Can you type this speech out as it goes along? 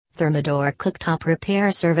Thermador Cooktop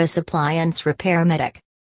Repair Service. Appliance Repair Medic.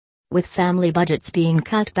 With family budgets being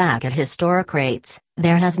cut back at historic rates,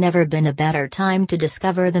 there has never been a better time to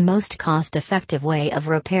discover the most cost-effective way of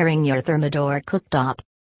repairing your Thermador cooktop.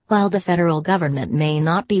 While the federal government may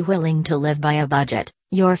not be willing to live by a budget,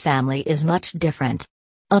 your family is much different.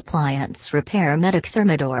 Appliance Repair Medic.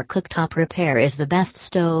 Thermador Cooktop Repair is the best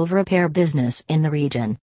stove repair business in the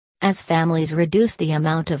region. As families reduce the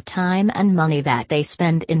amount of time and money that they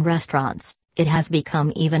spend in restaurants, it has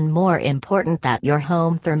become even more important that your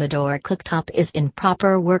home Thermador cooktop is in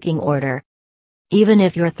proper working order. Even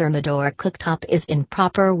if your Thermador cooktop is in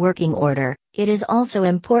proper working order, it is also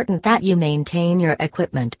important that you maintain your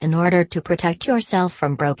equipment in order to protect yourself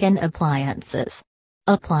from broken appliances.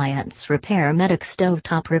 Appliance Repair Medic.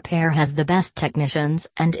 Stovetop Repair has the best technicians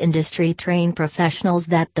and industry-trained professionals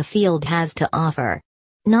that the field has to offer.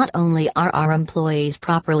 Not only are our employees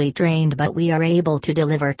properly trained, but we are able to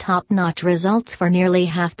deliver top-notch results for nearly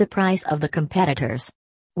half the price of the competitors.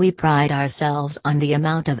 We pride ourselves on the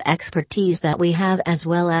amount of expertise that we have, as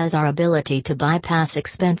well as our ability to bypass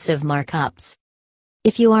expensive markups.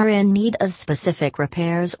 If you are in need of specific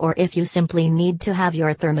repairs, or if you simply need to have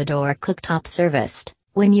your Thermador cooktop serviced,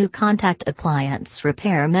 when you contact Appliance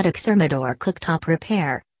Repair Medic Thermador Cooktop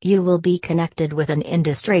Repair, you will be connected with an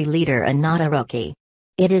industry leader and not a rookie.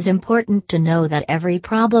 It is important to know that every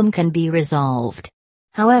problem can be resolved.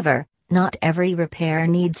 However, not every repair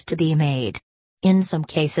needs to be made. In some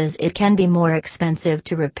cases, it can be more expensive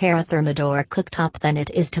to repair a Thermador cooktop than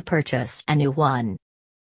it is to purchase a new one.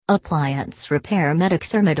 Appliance Repair Medic.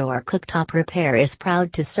 Thermador Cooktop Repair is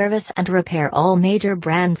proud to service and repair all major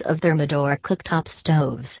brands of Thermador cooktop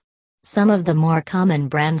stoves. Some of the more common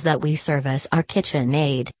brands that we service are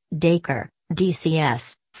KitchenAid, Dacre,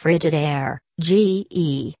 DCS, Frigidaire,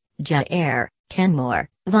 GE, Jet-Air, Kenmore,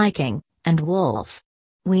 Viking, and Wolf.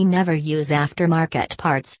 We never use aftermarket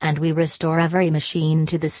parts, and we restore every machine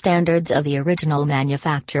to the standards of the original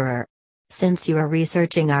manufacturer. Since you are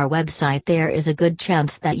researching our website, there is a good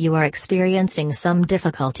chance that you are experiencing some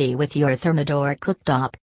difficulty with your Thermador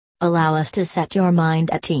cooktop. Allow us to set your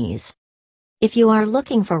mind at ease. If you are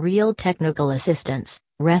looking for real technical assistance,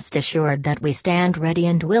 rest assured that we stand ready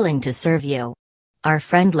and willing to serve you. Our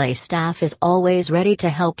friendly staff is always ready to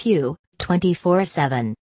help you,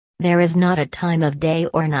 24/7. There is not a time of day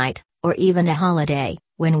or night, or even a holiday,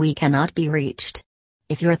 when we cannot be reached.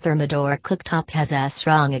 If your Thermador cooktop has a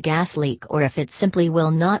strong gas leak, or if it simply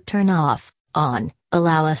will not turn off, on,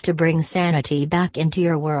 allow us to bring sanity back into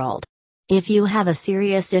your world. If you have a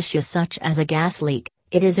serious issue such as a gas leak,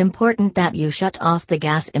 it is important that you shut off the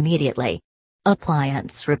gas immediately.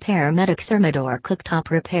 Appliance Repair Medic. Thermador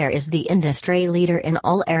Cooktop Repair is the industry leader in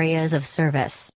all areas of service.